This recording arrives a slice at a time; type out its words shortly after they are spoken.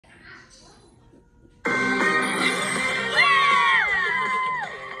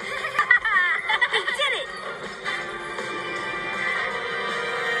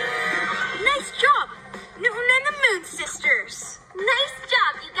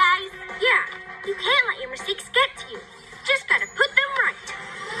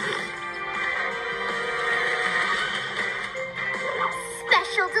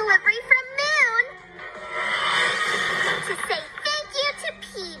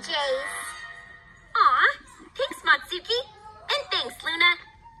PJs. Aw, thanks, Matsuki. And thanks, Luna.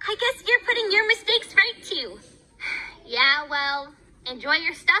 I guess you're putting your mistakes right, too. Yeah, well, enjoy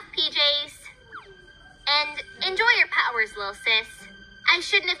your stuff, PJs. And enjoy your powers, little sis. I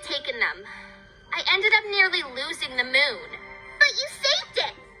shouldn't have taken them. I ended up nearly losing the moon. But you saved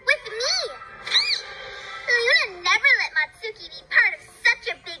it! With me! Luna never let Matsuki be part of such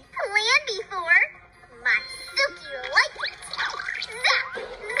a big plan before. Matsuki liked it. Zap!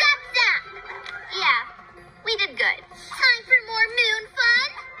 Zap! Zap! Yeah, we did good. Time for more moon fun?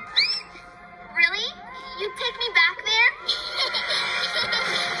 Really? You'd take me back there?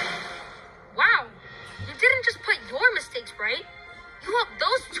 Wow, you didn't just put your mistakes right. You helped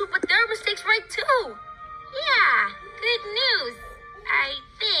those two put their mistakes right, too. Yeah, good news, I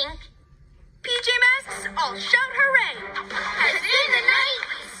think. PJ Masks, all shout hooray! As in the night,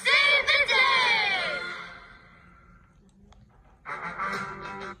 we save the day!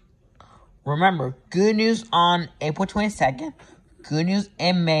 Remember, good news on April 22nd, good news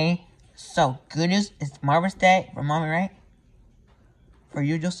in May. So, good news is Mother's Day for Mommy, right? For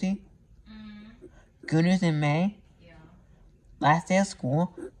you, Josie? Good news in May. Yeah. Last day of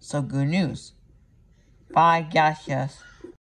school, so good news. Bye, gracias.